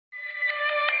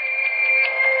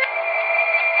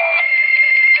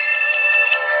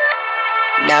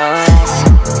less,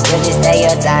 you just take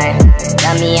your time.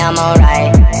 Tell me I'm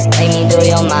alright, take me through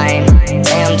your mind.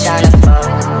 Say I'm tryna fuck,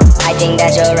 I think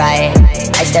that you're right.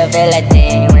 I still feel a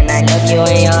thing when I look you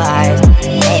in your eyes.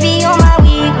 Maybe you're my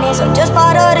weakness, I'm just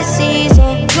part of the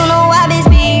season. You know I've been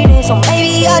speeding, so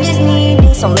maybe I just need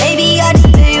this. So maybe I just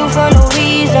feel you for no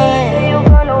reason.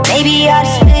 Maybe I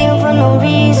just feel you for no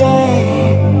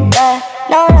reason. Yeah,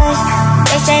 no rest,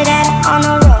 they say that I'm on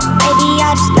the road. Maybe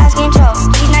I just lost control.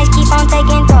 These nights keep on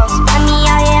taking toll. Find me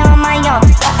out here on my own,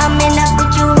 but I'm in up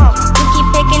with you home. You keep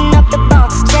picking up the bone,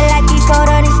 still like you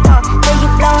colder than stone. Till you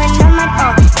blowing on my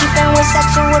phone, keeping with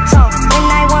sexual tone. When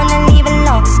I wanna leave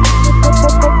alone, till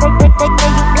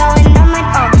you blowing on my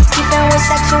phone, keeping with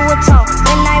sexual tone.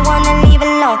 When I wanna leave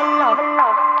alone,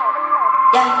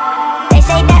 yeah. They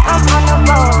say that I'm on the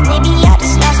road, maybe I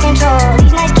just lost control.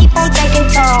 These nights keep on taking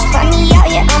toll. Find me out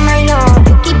here on my own,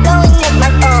 you keep blowing up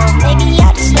my phone. Maybe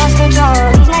I just lost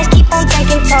control. These nights keep on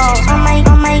taking toll. On my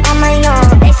own.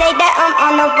 They say that I'm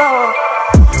on the road,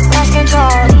 lost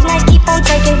control. These nights keep on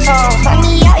taking toll. Find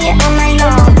me out here on my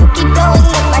own, you keep blowing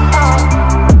up my phone.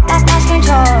 That's lost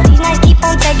control. These nights keep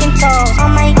on taking toll.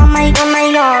 On my own.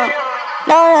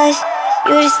 No rush,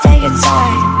 you just take your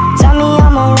time. Tell me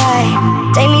I'm alright,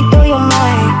 take me through your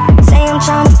mind. Say I'm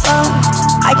tryna fuck,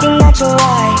 I think that you're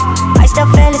right. I still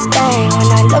feel this thing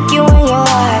when I look you in your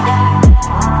eye.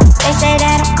 They say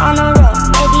that I'm on the road,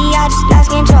 maybe I just lost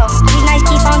control. These nights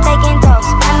keep on taking toll.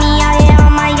 Find me out here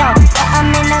on my own, but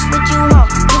I'm in up with you home.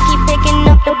 You keep picking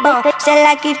up the bone, still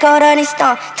like you colder than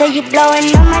stone. Till you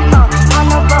blowing on my phone, on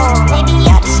the road. Maybe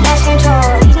I just lost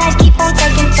control. These nights keep on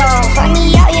taking toll. Find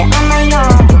me out here on my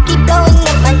own, you keep blowing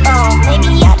up my phone.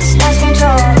 Maybe I just lost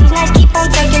control. These nights keep on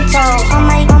taking toll. On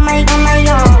my own.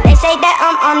 They say that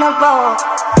I'm on the road,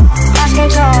 lost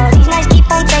control. These nights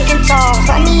keep on taking toll.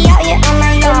 Find me out here on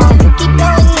my own, you keep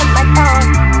blowing up my phone.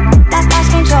 That's lost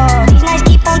control. These nights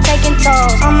keep on taking toll.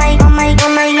 On my own.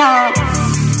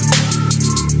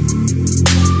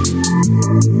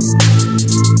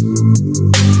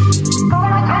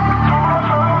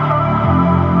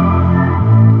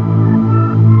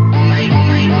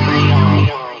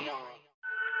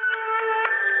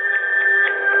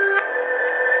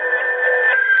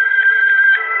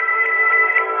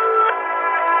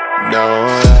 No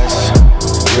rush,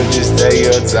 you just take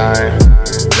your time.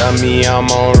 Tell me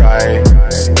I'm alright,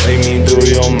 take me through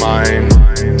your mind.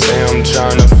 Say I'm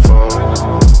tryna fuck,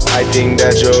 I think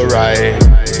that you're right.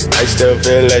 I still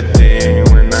feel a thing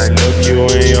when I look you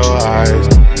in your eyes.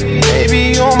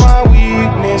 Maybe you're my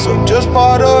weakness, or just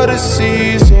part of the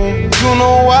season. You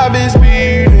know I've been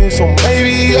speeding, so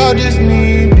maybe I just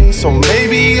need this. So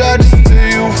maybe I just feel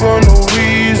you for no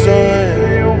reason.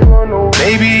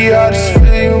 Maybe I just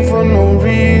feel you for no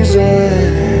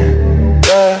reason.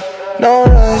 Yeah, no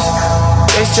rush,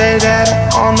 they say that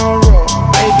I'm on the road.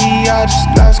 Maybe I just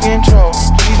lost control.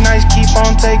 These nights keep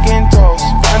on taking tolls.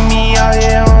 Find me out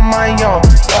here on my own,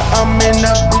 but I'm in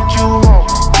up with you home.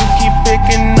 You keep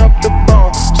picking up the bone,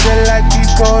 still like you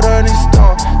colder than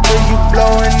stone. Till you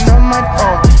blowing on my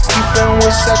phone, keeping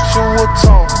with sexual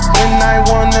tone. When I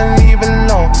wanna leave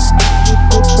alone,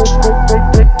 till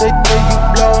you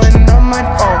blowing on my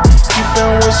phone,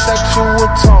 keeping with sexual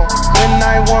tone. When I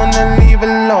wanna leave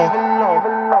alone,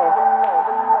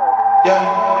 yeah.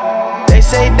 They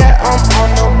say that I'm on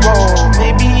the road,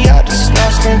 maybe I just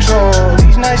lost control.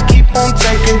 These nights keep on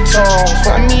taking tolls.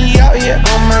 Find me out here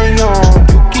on my own,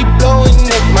 you keep blowing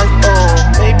up my phone.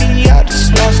 Maybe I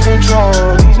just lost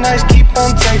control. These nights keep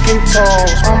on taking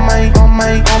tolls. On my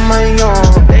own.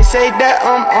 They say that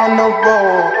I'm on the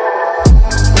road,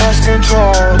 lost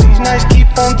control. These nights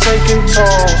keep on taking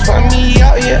tolls. Find me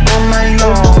out here on my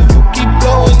own, you keep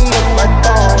blowing up my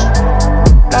phone.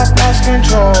 Lost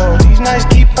control. These nights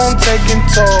keep on taking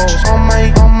tolls. On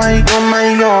my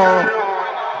own.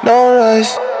 No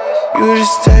rush, you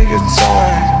just take your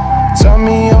time. Tell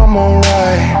me I'm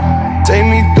alright, take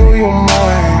me through your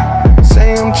mind.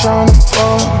 Say I'm tryna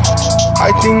fuck,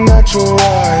 I think that you're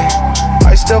right.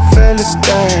 I still feel this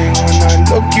thing when I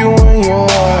look you in your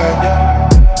eye.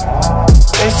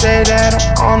 They say that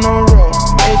I'm on the road,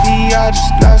 maybe I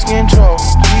just lost control.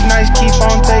 These nights keep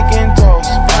on taking tolls.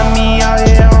 Find me out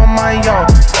here on my own,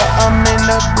 but I'm in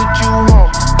up with you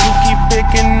home. You keep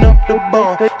picking up the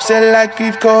bone, still like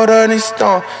you've colder than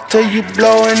stone. Till you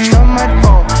blowing on my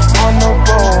phone, on the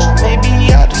road.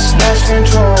 Maybe I just lost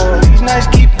control. These nights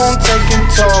keep on taking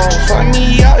tolls. Find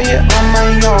me out here on my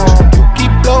own, you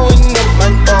keep blowing up my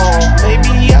phone.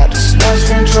 Maybe I just lost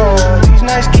control. These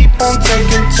nights keep on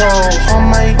taking tolls. On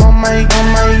my own.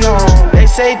 They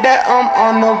say that I'm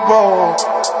on the road,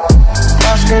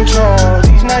 lost control.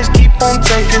 These nights keep on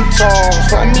taking tolls.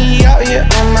 Find me out here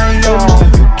on my own.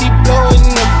 You keep blowing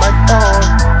up my phone.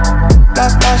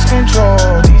 Lost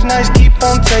control. These nights keep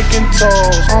on taking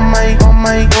tolls. On my own.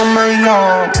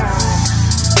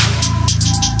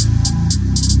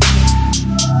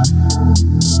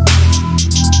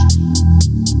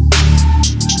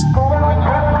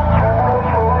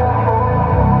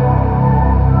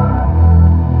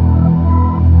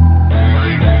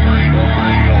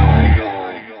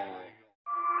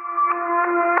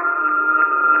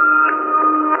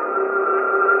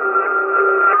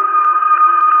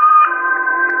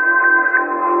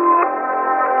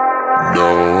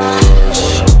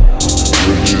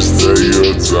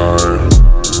 Time.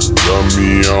 Tell me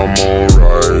I'm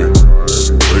alright.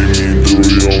 Take me through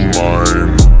your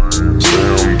mind. Say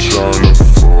I'm tryna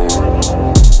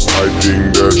fall. I think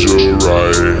that you're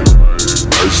right.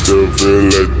 I still feel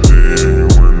that thing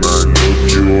when I look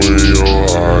you in your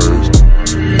eyes.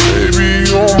 Maybe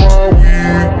you're my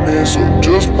weakness or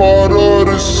just part of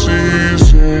the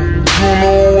season. You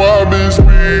know I've been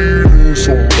speeding,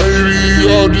 so maybe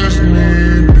I just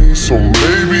need this. So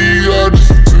maybe I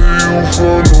just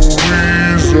for no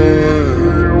reason.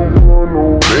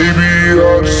 Maybe I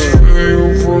just feel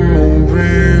for no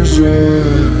reason.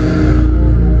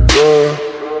 Yeah,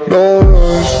 no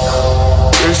rush.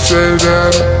 They say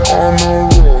that I'm on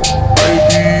the road.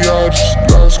 Maybe I just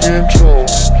lost control.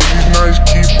 These nights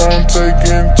keep on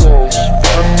taking tolls.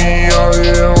 Find me out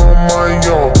here on my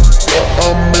own, but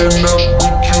I'm in up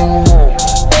with you home.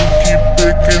 You keep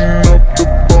picking up the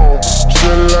bone.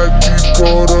 Shit like these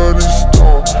cold on this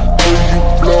storm.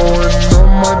 Blowing on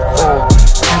my phone,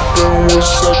 keeping with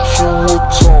sexual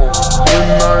tone when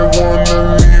I wanna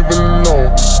leave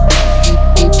alone.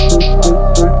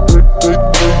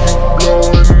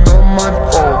 Blowing on my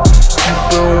phone,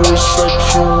 keeping with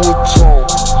sexual tone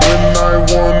when I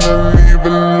wanna leave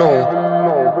alone.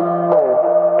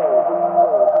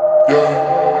 Yeah,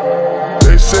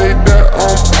 they say that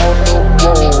I'm on the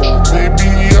road. Maybe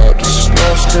I just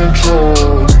lost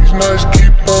control. These nights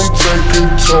keep on taking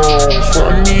tolls.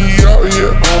 Find me out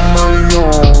here on my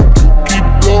own. You keep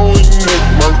blowing up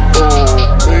my phone.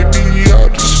 Maybe I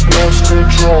just lost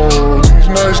control. These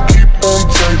nights keep on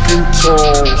taking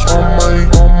tolls. On my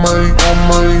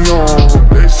own.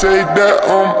 They say that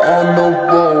I'm on the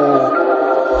road.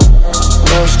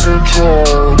 Lost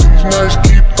control. These nights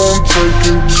keep on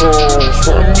taking tolls.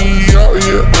 Find me out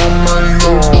here on my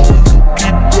own. You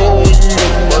keep blowing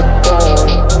up my phone.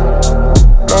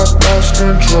 Lost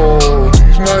control.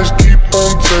 These nights keep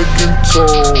on taking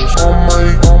tolls. On my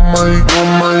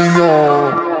own.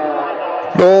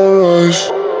 No rush.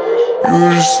 You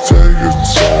just take your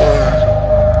time.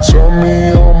 Tell me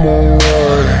I'm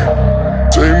alright.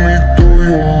 Take me through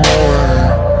your mind.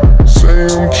 Say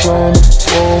I'm tryna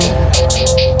fall.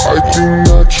 I think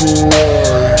that you're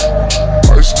right.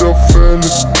 I still feel the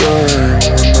thing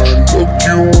when I look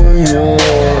you in your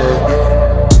eyes.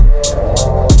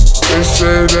 They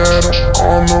say that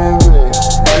I'm on the road.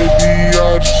 Maybe I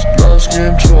just lost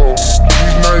control.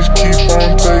 These nights keep on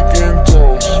taking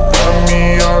tolls. Find me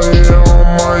out here on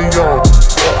my own,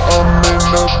 but I'm in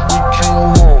up with you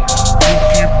home. You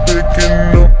keep picking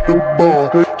up the ball.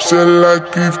 Shit like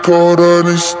you've caught on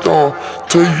this storm.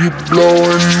 Till you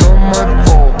blowing on my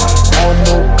phone. On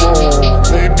the road,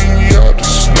 maybe I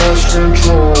just lost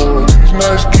control. These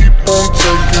nights keep on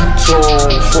taking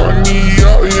tolls. Find me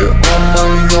out here on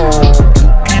my own.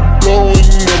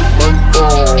 Blowing up my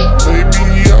phone. Maybe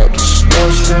I just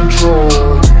lost control.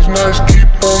 These nights keep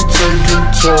on taking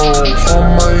tolls. On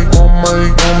my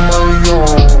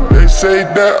own. They say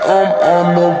that I'm on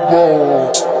the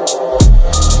road.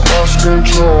 Lost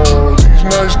control. These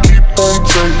nights keep on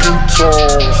taking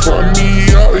tolls. Find me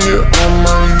out here on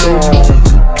my own.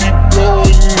 You keep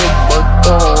blowing up my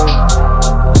phone.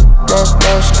 Lost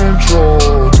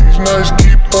control. These nights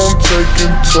keep on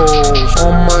taking tolls.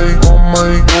 On my own.